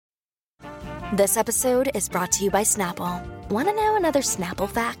This episode is brought to you by Snapple. Want to know another Snapple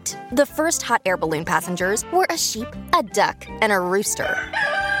fact? The first hot air balloon passengers were a sheep, a duck, and a rooster.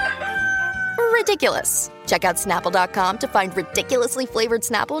 Ridiculous. Check out Snapple.com to find ridiculously flavored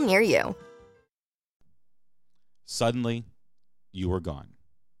Snapple near you. Suddenly, you were gone.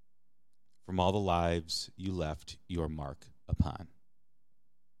 From all the lives you left your mark upon.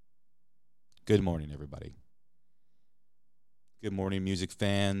 Good morning, everybody. Good morning, music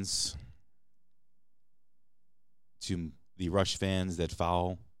fans. To the Rush fans that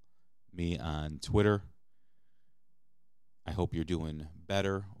follow me on Twitter, I hope you're doing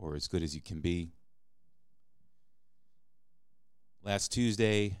better or as good as you can be. Last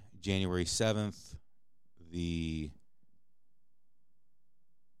Tuesday, January 7th, the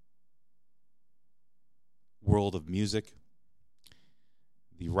world of music,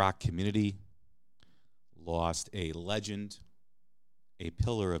 the rock community, lost a legend, a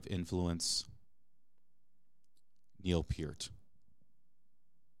pillar of influence, Neil Peart.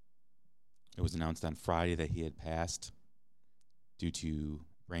 It was announced on Friday that he had passed due to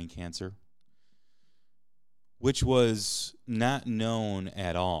brain cancer, which was not known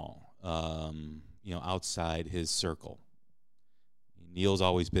at all, outside his circle. Neil's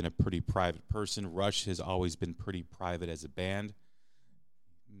always been a pretty private person. Rush has always been pretty private as a band.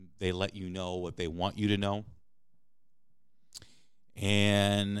 They let you know what they want you to know.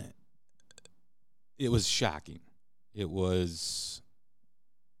 And it was shocking. It was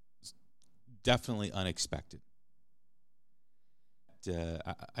definitely unexpected.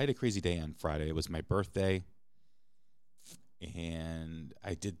 I had a crazy day on Friday. It was my birthday, and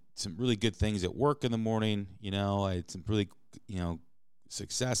I did some really good things at work in the morning. I had some really,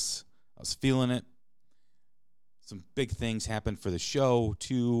 success. I was feeling it. Some big things happened for the show,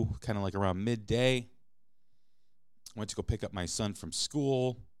 too, kind of like around midday. I went to go pick up my son from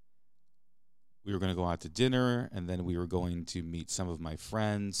school. We were going to go out to dinner, and then we were going to meet some of my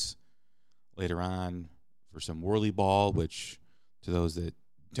friends later on for some whirly ball, which, to those that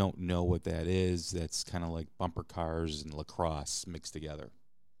don't know what that is, that's kind of like bumper cars and lacrosse mixed together.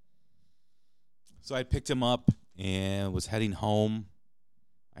 So I picked him up and was heading home.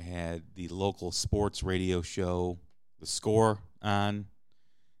 I had the local sports radio show, The Score, on,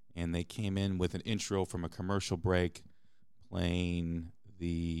 and they came in with an intro from a commercial break playing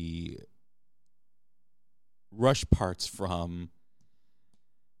the Rush parts from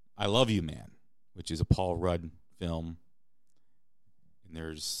I Love You, Man, which is a Paul Rudd film.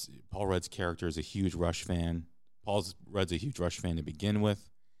 And Paul Rudd's character is a huge Rush fan. Rudd's a huge Rush fan to begin with.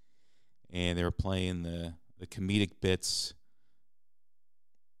 And they were playing the comedic bits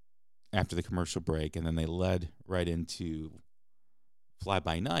after the commercial break, and then they led right into Fly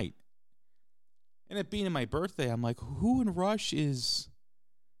By Night. And it being my birthday, I'm like, who in Rush is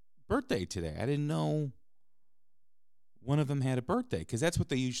birthday today? I didn't know one of them had a birthday, because that's what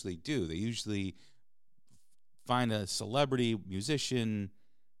they usually do. They usually find a celebrity, musician,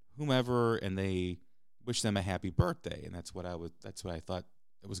 whomever, and they wish them a happy birthday. And that's what I thought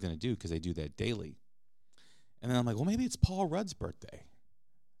I was going to do, because they do that daily. And then I'm like, well, maybe it's Paul Rudd's birthday.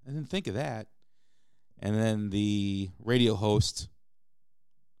 I didn't think of that. And then the radio host,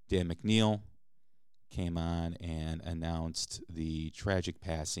 Dan McNeil, came on and announced the tragic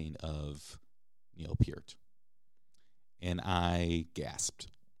passing of Neil Peart. And I gasped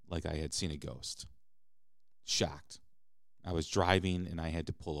like I had seen a ghost. Shocked. I was driving and I had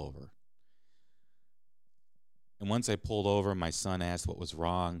to pull over. And once I pulled over, my son asked what was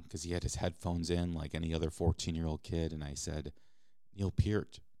wrong, because he had his headphones in like any other 14-year-old kid. And I said, Neil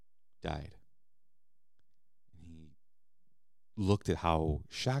Peart died. And he looked at how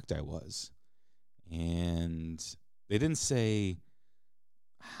shocked I was. And they didn't say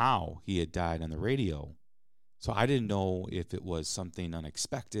how he had died on the radio. So I didn't know if it was something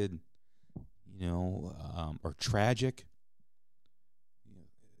unexpected, or tragic,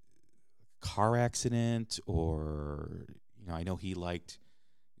 car accident, or, I know he liked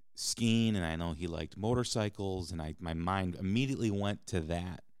skiing and I know he liked motorcycles, and my mind immediately went to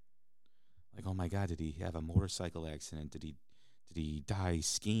that. Like, oh my God, did he have a motorcycle accident? Did he die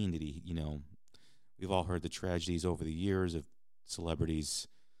skiing? Did he, we've all heard the tragedies over the years of celebrities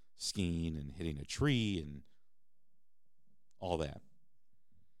skiing and hitting a tree and all that.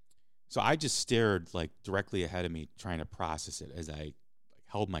 So I just stared like directly ahead of me, trying to process it as I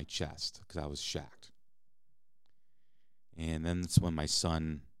held my chest, because I was shocked. And then that's when my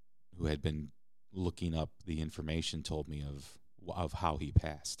son, who had been looking up the information, told me of how he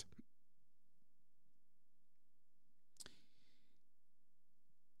passed.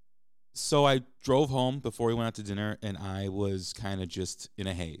 So I drove home before we went out to dinner, and I was kind of just in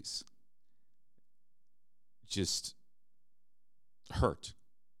a haze. just hurt.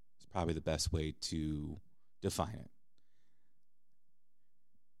 It's probably the best way to define it.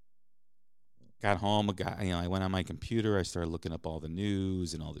 Got home, I went on my computer. I started looking up all the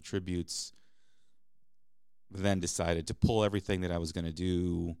news and all the tributes. Then decided to pull everything that I was going to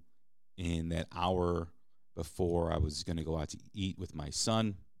do in that hour before I was going to go out to eat with my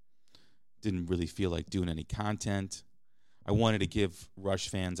son. Didn't really feel like doing any content. I wanted to give Rush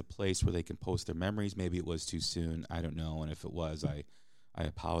fans a place where they can post their memories. Maybe it was too soon. I don't know. And if it was, I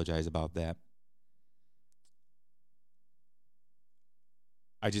apologize about that.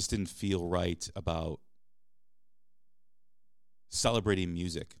 I just didn't feel right about celebrating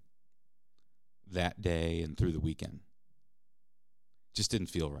music that day and through the weekend. Just didn't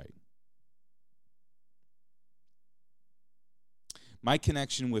feel right. My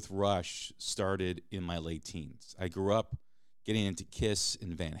connection with Rush started in my late teens. I grew up getting into Kiss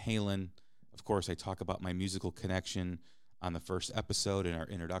and Van Halen. Of course, I talk about my musical connection on the first episode in our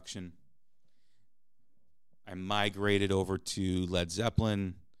introduction. I migrated over to Led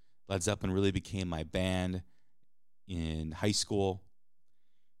Zeppelin. Led Zeppelin really became my band in high school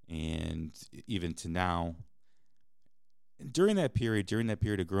and even to now. And during that period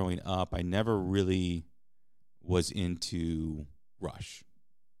of growing up, I never really was into Rush.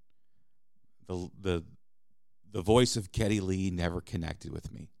 The voice of Geddy Lee never connected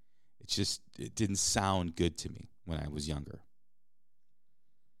with me. It didn't sound good to me when I was younger.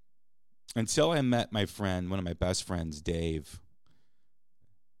 Until I met my friend, one of my best friends, Dave,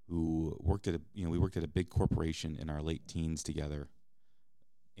 who worked at we worked at a big corporation in our late teens together.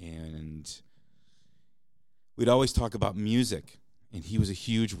 And we'd always talk about music, and he was a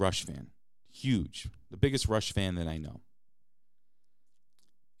huge Rush fan. Huge. The biggest Rush fan that I know.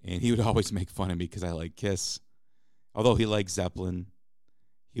 And he would always make fun of me because I like Kiss. Although he liked Zeppelin,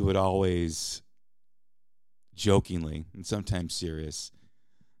 he would always jokingly, and sometimes serious,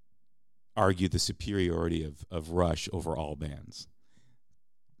 argue the superiority of Rush over all bands.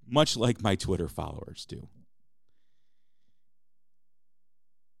 Much like my Twitter followers do.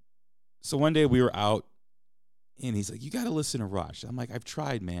 So one day we were out, and he's like, "You got to listen to Rush." I'm like, "I've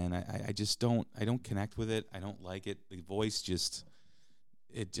tried, man. I just don't connect with it. I don't like it. The voice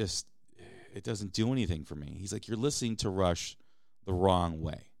it doesn't do anything for me." He's like, "You're listening to Rush the wrong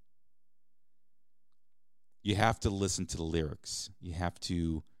way. You have to listen to the lyrics. You have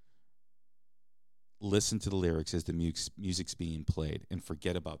to listen to the lyrics as the music's being played and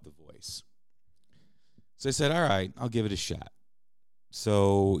forget about the voice." So I said, "All right, I'll give it a shot."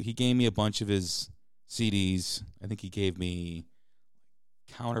 So he gave me a bunch of his CDs. I think he gave me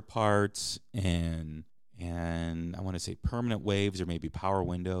Counterparts and I want to say Permanent Waves or maybe Power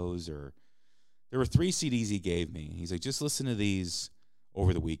Windows, or there were 3 CDs he gave me. He's like, "Just listen to these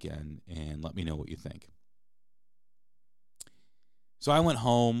over the weekend and let me know what you think." So I went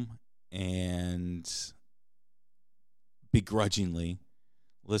home and begrudgingly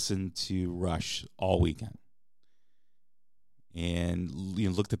listened to Rush all weekend. And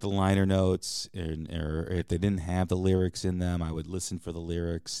looked at the liner notes, or if they didn't have the lyrics in them, I would listen for the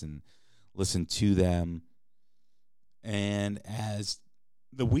lyrics and listen to them. And as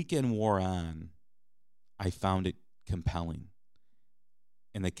the weekend wore on, I found it compelling.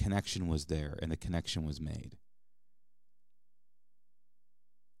 And the connection was there, and the connection was made.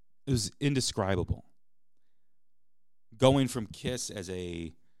 It was indescribable. Going from Kiss as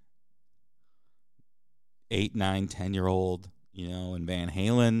a 8, 9, 10-year-old, and Van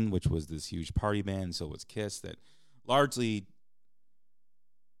Halen, which was this huge party band, so was Kiss, that largely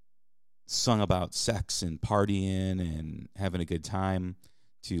sung about sex and partying and having a good time,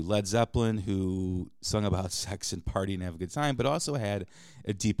 to Led Zeppelin, who sung about sex and partying and have a good time, but also had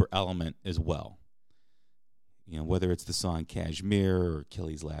a deeper element as well. Whether it's the song Kashmir or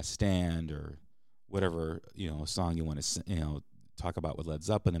Achilles' Last Stand or whatever, song you want to, talk about with Led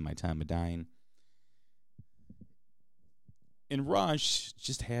Zeppelin, In My Time of Dying. And Rush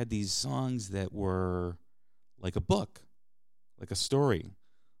just had these songs that were like a book, like a story,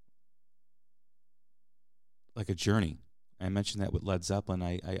 like a journey. I mentioned that with Led Zeppelin.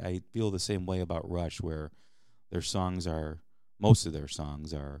 I feel the same way about Rush, where most of their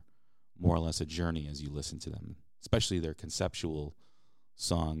songs are more or less a journey as you listen to them, especially their conceptual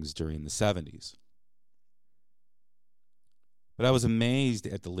songs during the 70s. But I was amazed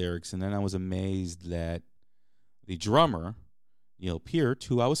at the lyrics, and then I was amazed that the drummer, Peart,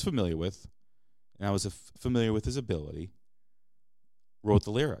 who I was familiar with, and I was familiar with his ability, wrote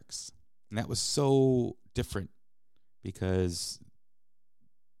the lyrics. And that was so different, because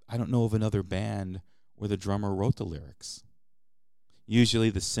I don't know of another band where the drummer wrote the lyrics. Usually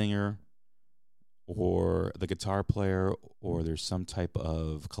the singer or the guitar player, or there's some type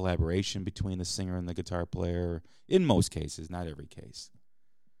of collaboration between the singer and the guitar player, in most cases, not every case.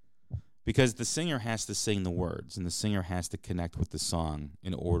 Because the singer has to sing the words, and the singer has to connect with the song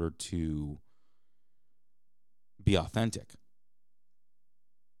in order to be authentic.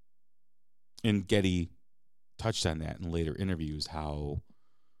 And Geddy touched on that in later interviews, how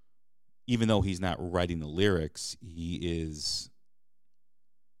even though he's not writing the lyrics, he is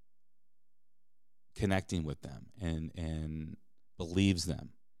connecting with them and believes them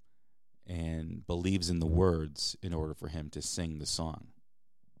and believes in the words in order for him to sing the song.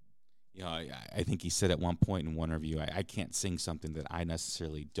 You know, I think he said at one point in one interview, I can't sing something that I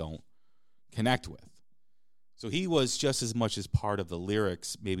necessarily don't connect with. So he was just as much as part of the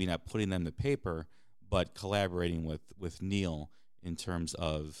lyrics, maybe not putting them to paper, but collaborating with Neil in terms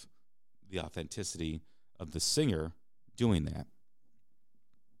of the authenticity of the singer doing that.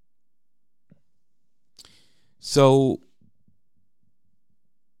 So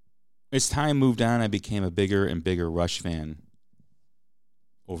as time moved on, I became a bigger and bigger Rush fan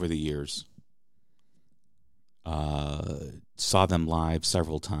over the years. Saw them live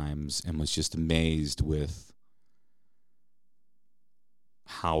several times and was just amazed with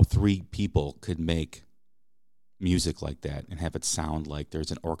how 3 people could make music like that and have it sound like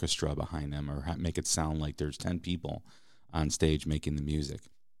there's an orchestra behind them, or make it sound like there's 10 people on stage making the music.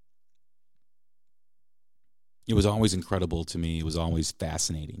 It was always incredible to me. It was always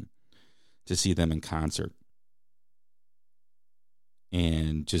fascinating to see them in concert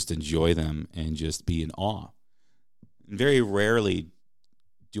and just enjoy them and just be in awe. And very rarely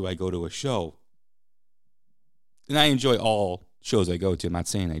do I go to a show, and I enjoy all shows I go to. I'm not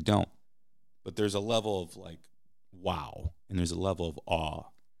saying I don't, but there's a level of like, wow, and there's a level of awe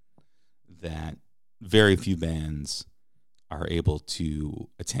that very few bands are able to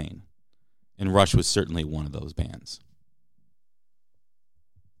attain. And Rush was certainly one of those bands.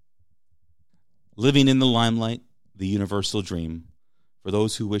 Living in the limelight, the universal dream, for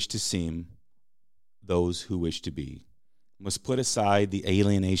those who wish to seem, those who wish to be, must put aside the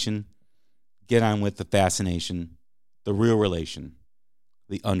alienation, get on with the fascination, the real relation,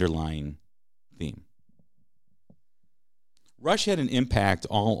 the underlying theme. Rush had an impact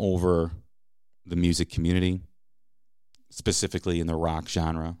all over the music community, specifically in the rock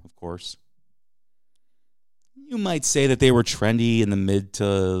genre, of course. You might say that they were trendy in the mid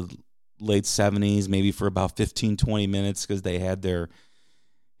to late 70s, maybe for about 15, 20 minutes, because they had their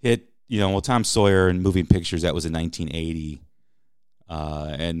hit, Tom Sawyer and Moving Pictures, that was in 1980.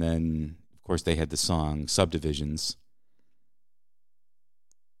 And then, of course, they had the song Subdivisions.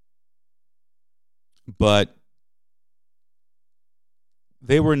 But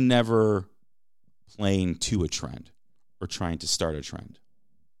they were never playing to a trend or trying to start a trend.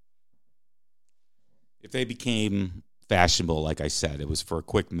 If they became fashionable, like I said, it was for a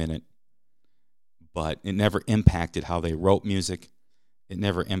quick minute, but it never impacted how they wrote music. It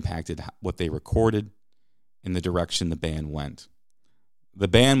never impacted what they recorded and the direction the band went. The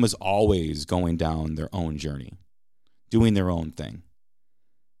band was always going down their own journey, doing their own thing.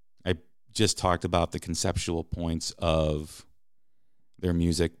 I just talked about the conceptual points of their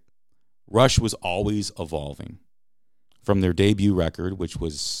music. Rush was always evolving. From their debut record, which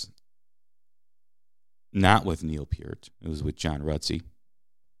was not with Neil Peart, it was with John Rutsey,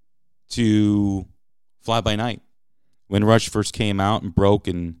 to Fly By Night. When Rush first came out and broke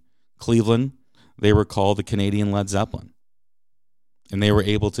in Cleveland, they were called the Canadian Led Zeppelin. And they were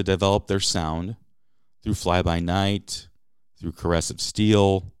able to develop their sound through Fly By Night, through Caress of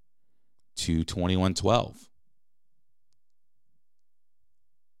Steel, to 2112.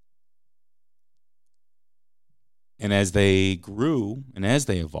 And as they grew and as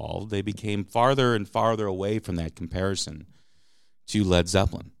they evolved, they became farther and farther away from that comparison to Led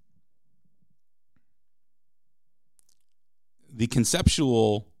Zeppelin. The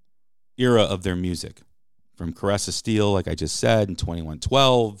conceptual era of their music, from Caress of Steel, like I just said, in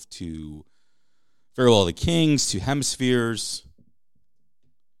 2112, to Farewell to the Kings, to Hemispheres,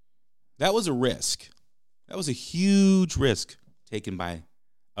 that was a risk. That was a huge risk taken by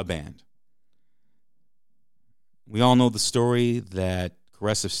a band. We all know the story that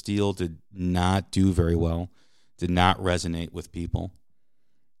Caress of Steel did not do very well, did not resonate with people.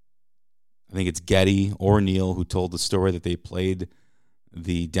 I think it's Geddy or Neil who told the story that they played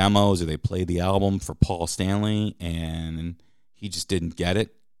the demos or they played the album for Paul Stanley and he just didn't get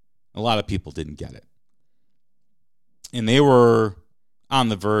it. A lot of people didn't get it. And they were on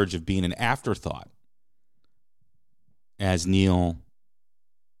the verge of being an afterthought as Neil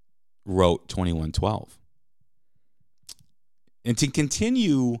wrote 2112. And to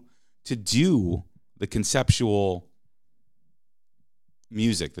continue to do the conceptual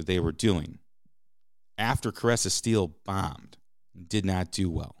music that they were doing after Caress of Steel bombed, did not do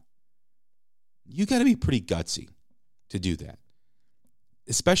well. You got to be pretty gutsy to do that,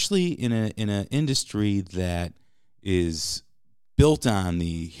 especially in an industry that is built on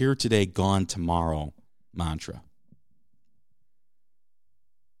the here today, gone tomorrow mantra.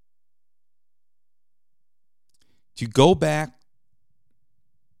 To go back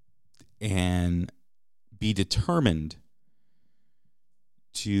and be determined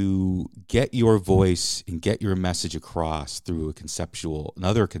to get your voice and get your message across through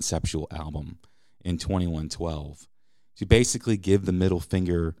another conceptual album in 2112, to basically give the middle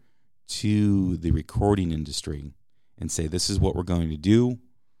finger to the recording industry and say, this is what we're going to do,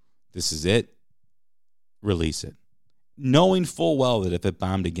 this is it, release it. Knowing full well that if it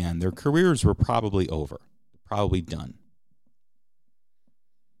bombed again, their careers were probably over, probably done.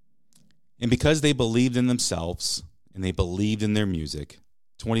 And because they believed in themselves and they believed in their music,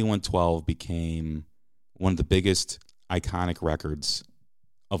 2112 became one of the biggest iconic records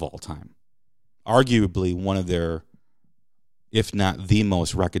of all time. Arguably one of their, if not the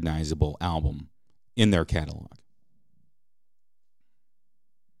most recognizable album in their catalog.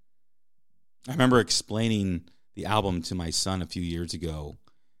 I remember explaining the album to my son a few years ago,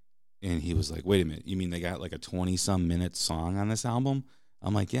 and he was like, wait a minute, you mean they got like a 20-some minute song on this album?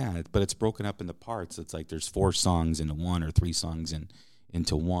 I'm like, yeah, but it's broken up into parts. It's like there's 4 songs into one or 3 songs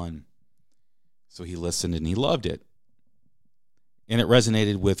into one. So he listened and he loved it. And it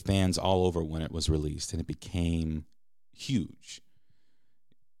resonated with fans all over when it was released, and it became huge.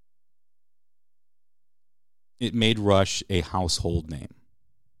 It made Rush a household name.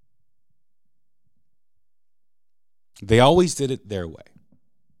 They always did it their way.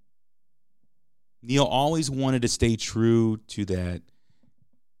 Neil always wanted to stay true to that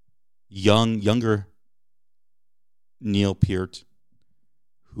younger Neil Peart,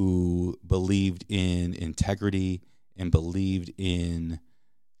 who believed in integrity and believed in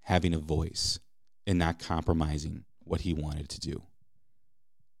having a voice and not compromising what he wanted to do.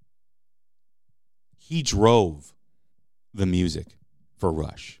 He drove the music for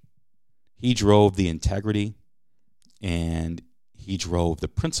Rush. He drove the integrity, and he drove the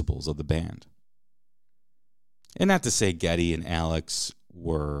principles of the band. And not to say Geddy and Alex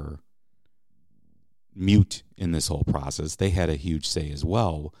were mute in this whole process. They had a huge say as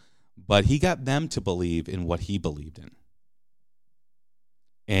well. But he got them to believe in what he believed in.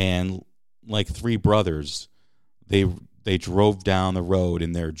 And like 3 brothers, they drove down the road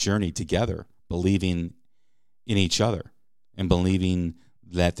in their journey together, believing in each other and believing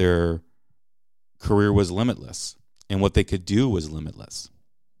that their career was limitless and what they could do was limitless.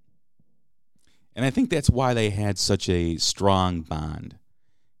 And I think that's why they had such a strong bond,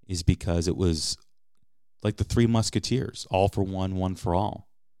 is because it was like the 3 Musketeers, all for one, one for all.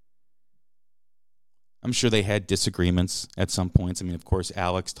 I'm sure they had disagreements at some points. I mean, of course,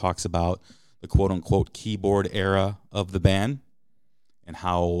 Alex talks about the quote-unquote keyboard era of the band and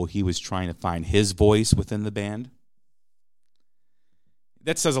how he was trying to find his voice within the band.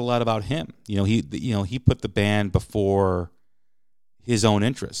 That says a lot about him. He put the band before his own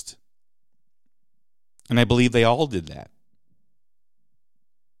interest. And I believe they all did that.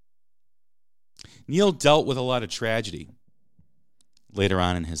 Neil dealt with a lot of tragedy later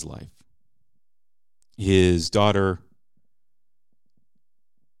on in his life. His daughter,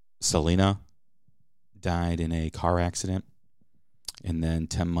 Selena, died in a car accident. And then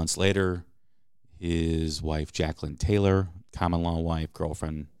 10 months later, his wife, Jacqueline Taylor, common law wife,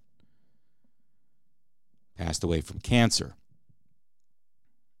 girlfriend, passed away from cancer.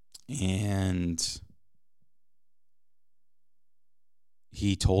 And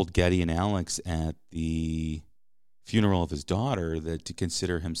he told Geddy and Alex at the funeral of his daughter that to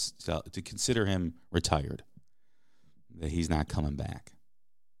consider him retired, that he's not coming back.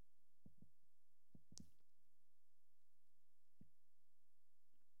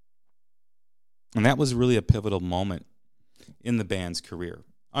 And that was really a pivotal moment in the band's career.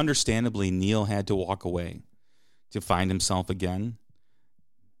 Understandably, Neil had to walk away to find himself again.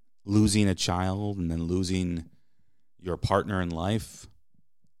 Losing a child and then losing your partner in life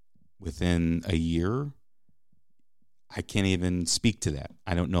within a year, I can't even speak to that.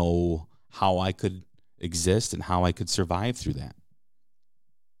 I don't know how I could exist and how I could survive through that.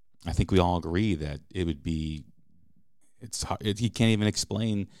 I think we all agree that it would be, he can't even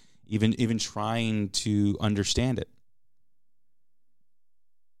explain, even trying to understand it.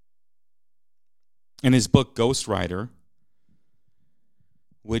 In his book, Ghostwriter,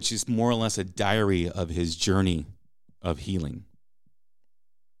 which is more or less a diary of his journey of healing,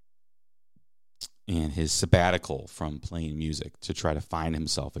 and his sabbatical from playing music to try to find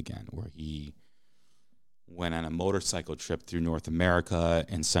himself again, where he went on a motorcycle trip through North America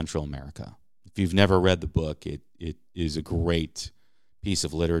and Central America. If you've never read the book, it is a great piece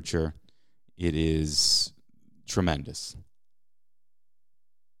of literature. It is tremendous.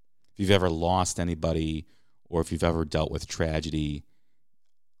 If you've ever lost anybody or if you've ever dealt with tragedy,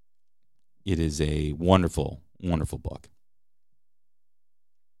 it is a wonderful, wonderful book.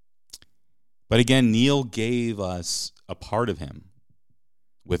 But again, Neil gave us a part of him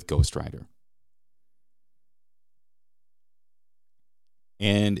with Ghost Rider.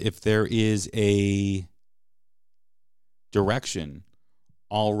 And if there is a direction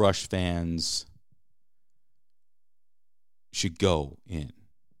all Rush fans should go in,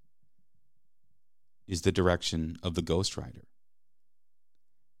 is the direction of the Ghost Rider.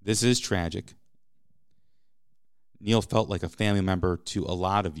 This is tragic. Neil felt like a family member to a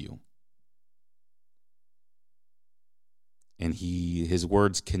lot of you. And his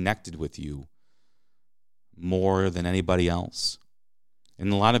words connected with you more than anybody else.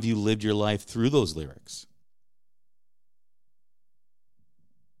 And a lot of you lived your life through those lyrics.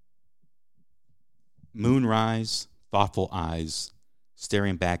 Moonrise, thoughtful eyes,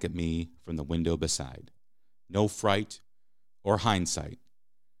 staring back at me from the window beside. No fright or hindsight,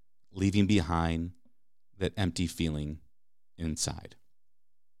 leaving behind that empty feeling inside.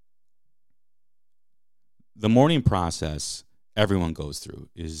 The mourning process everyone goes through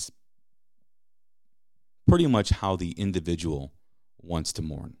is pretty much how the individual wants to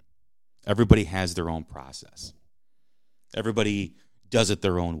mourn. Everybody has their own process. Everybody does it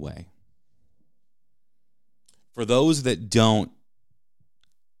their own way. For those that don't,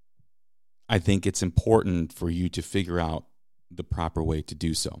 I think it's important for you to figure out the proper way to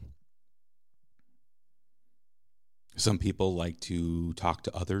do so. Some people like to talk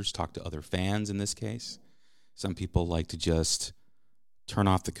to others, talk to other fans in this case. Some people like to just turn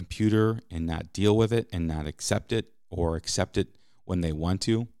off the computer and not deal with it and not accept it, or accept it when they want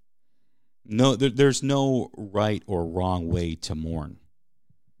to. No, there's no right or wrong way to mourn.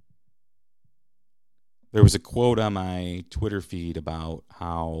 There was a quote on my Twitter feed about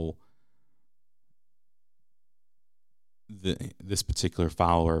how this particular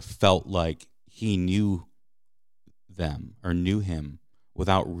follower felt like he knew them or knew him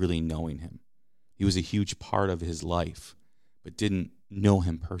without really knowing him. He was a huge part of his life, but didn't know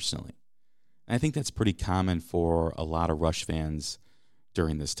him personally. And I think that's pretty common for a lot of Rush fans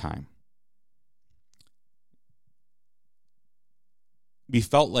during this time. We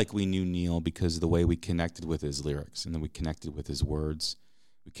felt like we knew Neil because of the way we connected with his lyrics, and then we connected with his words.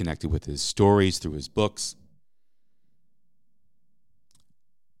 We connected with his stories through his books.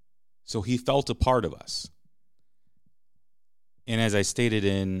 So he felt a part of us. And as I stated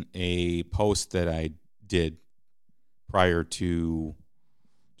in a post that I did prior to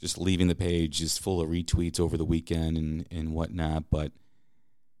just leaving the page, just full of retweets over the weekend and whatnot, but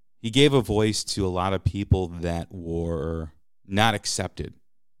he gave a voice to a lot of people that were not accepted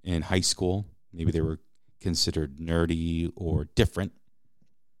in high school. Maybe they were considered nerdy or different.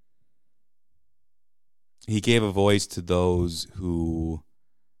 He gave a voice to those who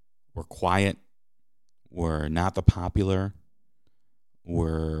were quiet, were not the popular,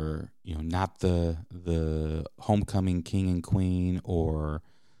 were not the homecoming king and queen or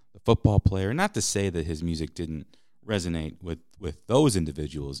the football player. Not to say that his music didn't resonate with those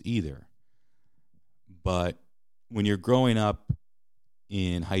individuals either. But when you're growing up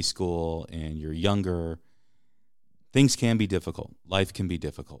in high school and you're younger, things can be difficult. Life can be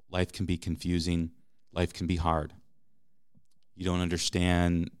difficult. Life can be confusing. Life can be hard. You don't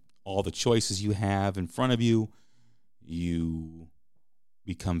understand all the choices you have in front of you. You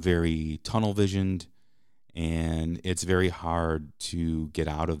become very tunnel visioned, and it's very hard to get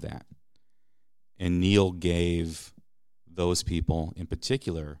out of that. And Neil gave those people in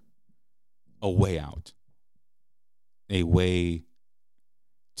particular a way out, a way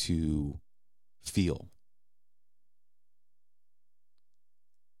to feel.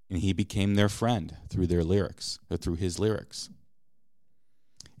 And he became their friend through their lyrics, or through his lyrics.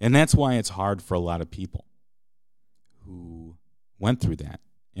 And that's why it's hard for a lot of people who went through that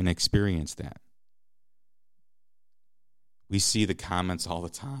and experienced that. We see the comments all the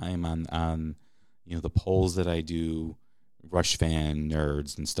time on the polls that I do, Rush fan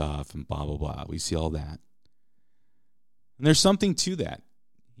nerds and stuff, and blah, blah, blah. We see all that. And there's something to that.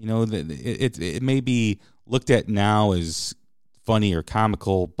 It may be looked at now as funny or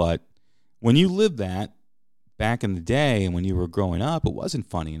comical, but when you lived that back in the day and when you were growing up, it wasn't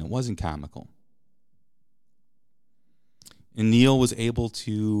funny and it wasn't comical. And Neil was able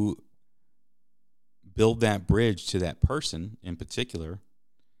to build that bridge to that person in particular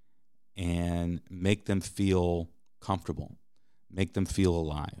and make them feel comfortable, make them feel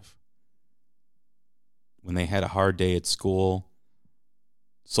alive. When they had a hard day at school,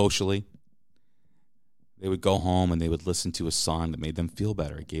 socially, they would go home and they would listen to a song that made them feel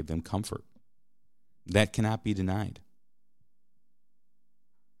better. It gave them comfort. That cannot be denied.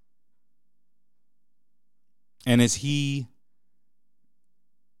 And as he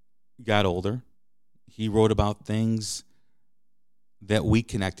got older, he wrote about things that we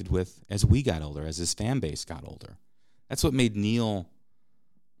connected with as we got older, as his fan base got older. That's what made Neil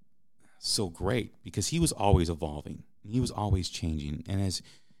so great, because he was always evolving. He was always changing. And as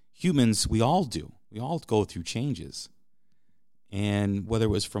humans, we all do. We all go through changes. And whether it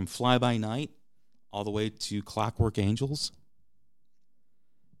was from Fly By Night all the way to Clockwork Angels,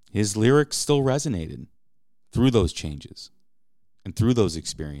 his lyrics still resonated through those changes and through those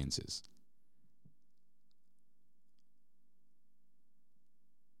experiences.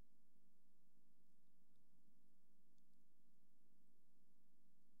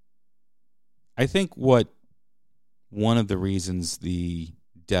 I think one of the reasons the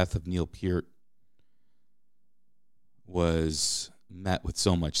death of Neil Peart was met with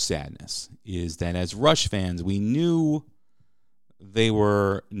so much sadness is that as Rush fans, we knew they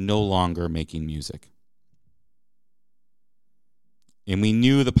were no longer making music. And we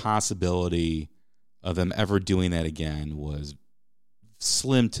knew the possibility of them ever doing that again was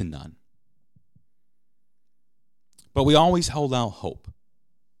slim to none. But we always held out hope.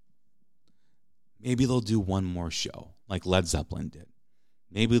 Maybe they'll do one more show like Led Zeppelin did.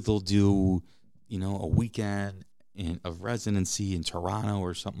 Maybe they'll do, a weekend of residency in Toronto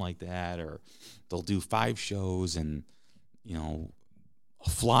or something like that. Or they'll do 5 shows and,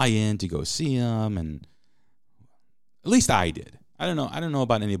 fly in to go see them. And at least I did. I don't know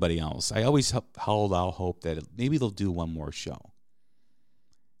about anybody else. I always held out hope that maybe they'll do one more show.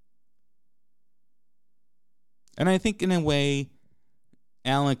 And I think in a way,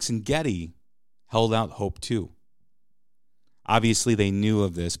 Alex and Geddy held out hope too. Obviously, they knew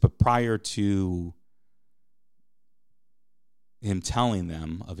of this, but prior to him telling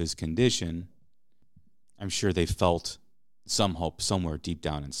them of his condition, I'm sure they felt some hope somewhere deep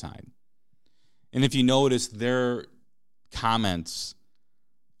down inside. And if you notice, their comments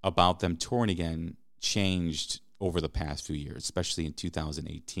about them touring again changed over the past few years, especially in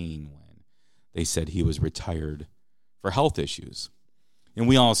 2018 when they said he was retired for health issues. And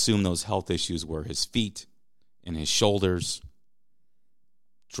we all assume those health issues were his feet and his shoulders.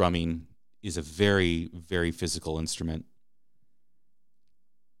 Drumming is a very, very physical instrument.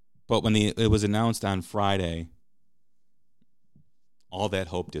 But when it was announced on Friday, all that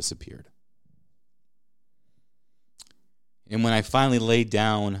hope disappeared. And when I finally laid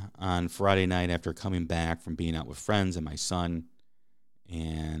down on Friday night after coming back from being out with friends and my son,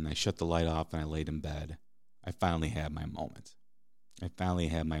 and I shut the light off and I laid in bed, I finally had my moment. I finally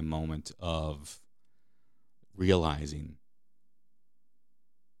had my moment of realizing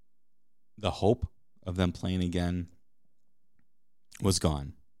the hope of them playing again was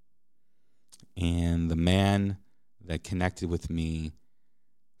gone. And the man that connected with me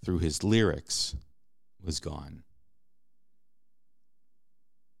through his lyrics was gone.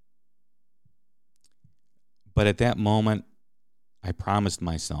 But at that moment, I promised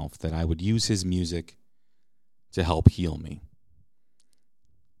myself that I would use his music to help heal me.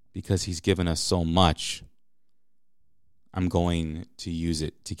 Because he's given us so much, I'm going to use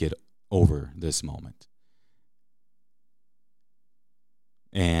it to get over this moment.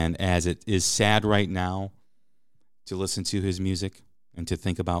 And as it is sad right now to listen to his music and to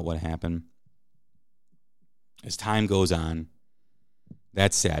think about what happened, as time goes on,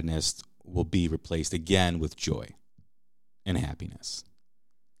 that sadness will be replaced again with joy and happiness.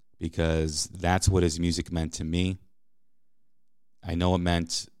 Because that's what his music meant to me. I know it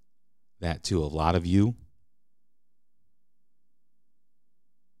meant that to a lot of you.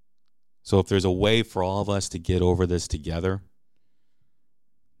 So if there's a way for all of us to get over this together,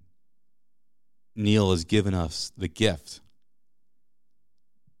 Neil has given us the gift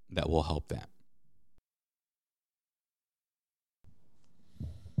that will help that.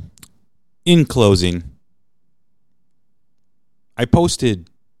 In closing, I posted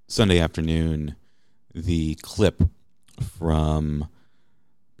Sunday afternoon the clip from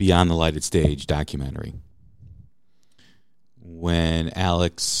Beyond the Lighted Stage documentary when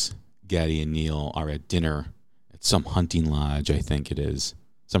Alex, Geddy, and Neil are at dinner at some hunting lodge, I think it is,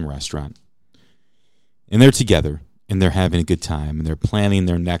 some restaurant. And they're together, and they're having a good time, and they're planning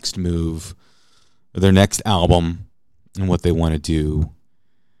their next move, or their next album, and what they want to do.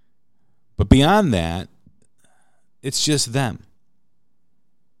 But beyond that, it's just them.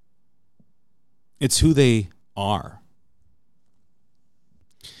 It's who they are.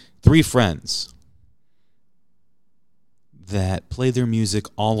 3 friends that play their music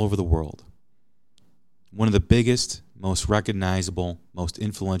all over the world. One of the biggest, most recognizable, most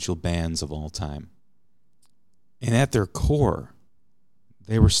influential bands of all time. And at their core,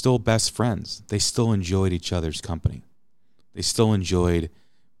 they were still best friends. They still enjoyed each other's company. They still enjoyed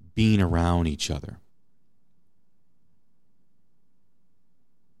being around each other.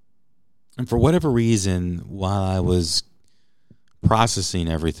 And for whatever reason, while I was processing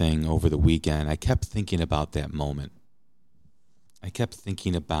everything over the weekend, I kept thinking about that moment. I kept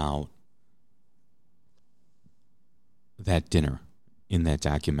thinking about that dinner in that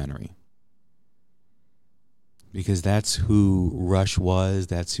documentary. Because that's who Rush was,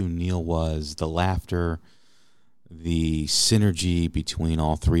 that's who Neil was, the laughter, the synergy between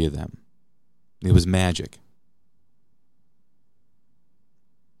all 3 of them. It was magic.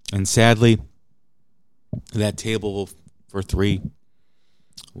 And sadly, that table for 3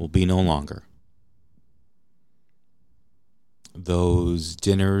 will be no longer. Those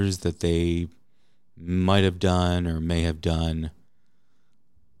dinners that they might have done or may have done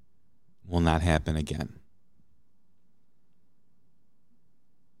will not happen again.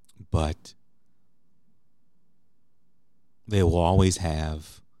 But they will always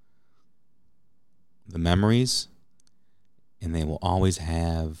have the memories, and they will always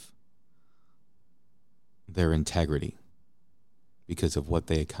have their integrity because of what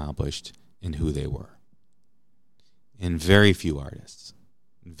they accomplished and who they were. And very few artists,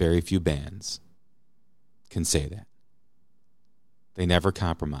 very few bands can say that. They never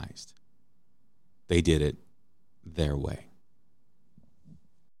compromised. They did it their way.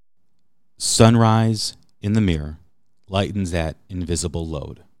 Sunrise in the mirror lightens that invisible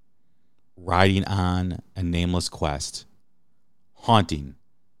load, riding on a nameless quest, haunting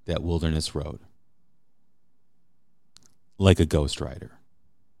that wilderness road, like a ghost rider.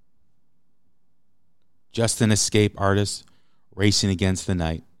 Just an escape artist racing against the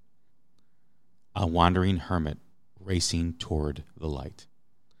night, a wandering hermit racing toward the light.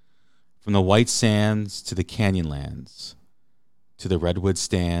 From the white sands to the canyon lands, to the redwood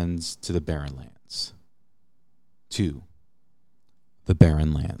stands, to the barren lands, to the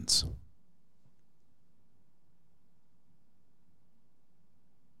barren lands.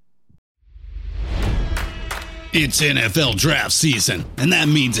 It's NFL draft season, and that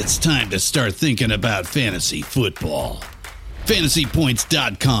means it's time to start thinking about fantasy football.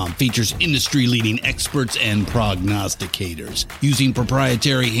 FantasyPoints.com features industry-leading experts and prognosticators using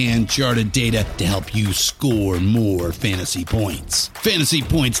proprietary hand-charted data to help you score more fantasy points.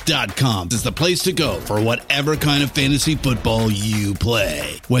 FantasyPoints.com is the place to go for whatever kind of fantasy football you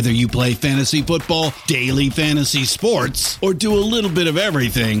play. Whether you play fantasy football, daily fantasy sports, or do a little bit of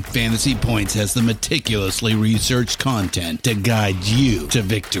everything, Fantasy Points has the meticulously researched content to guide you to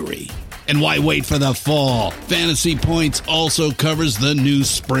victory. And why wait for the fall? Fantasy Points also covers the new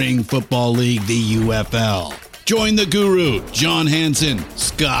spring football league, the UFL. Join the guru, John Hansen,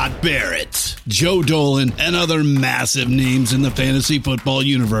 Scott Barrett, Joe Dolan, and other massive names in the fantasy football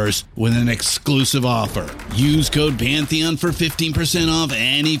universe with an exclusive offer. Use code Pantheon for 15% off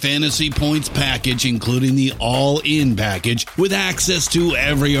any Fantasy Points package, including the all-in package, with access to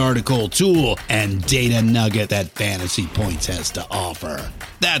every article, tool, and data nugget that Fantasy Points has to offer.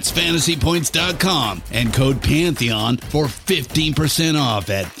 That's FantasyPoints.com and code Pantheon for 15% off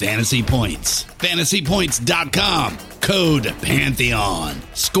at Fantasy Points. FantasyPoints.com, code Pantheon.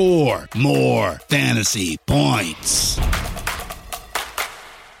 Score more fantasy points.